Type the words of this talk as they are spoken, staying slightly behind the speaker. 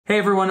Hey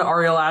everyone,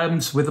 Ariel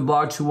Adams with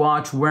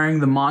aBlogtoWatch wearing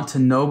the Monta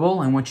Noble.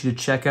 I want you to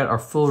check out our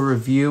full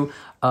review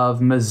of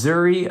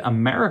Missouri,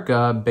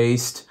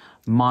 America-based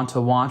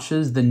Monta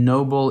watches. The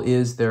Noble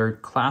is their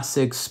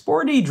classic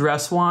sporty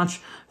dress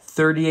watch,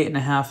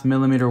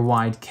 38.5mm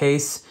wide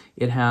case.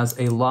 It has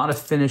a lot of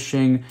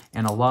finishing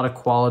and a lot of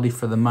quality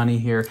for the money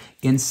here.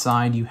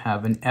 Inside you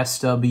have an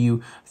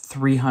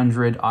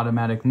SW300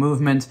 automatic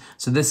movement.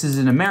 So this is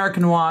an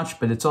American watch,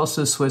 but it's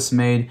also Swiss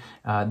made.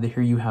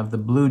 Here you have the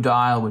blue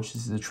dial, which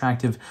is an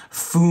attractive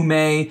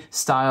fume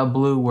style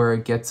blue where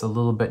it gets a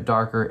little bit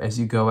darker as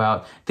you go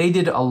out. They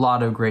did a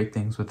lot of great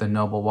things with the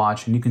Noble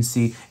watch, and you can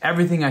see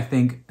everything I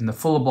think in the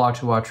full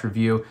aBlogtoWatch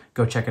review.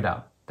 Go check it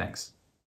out. Thanks.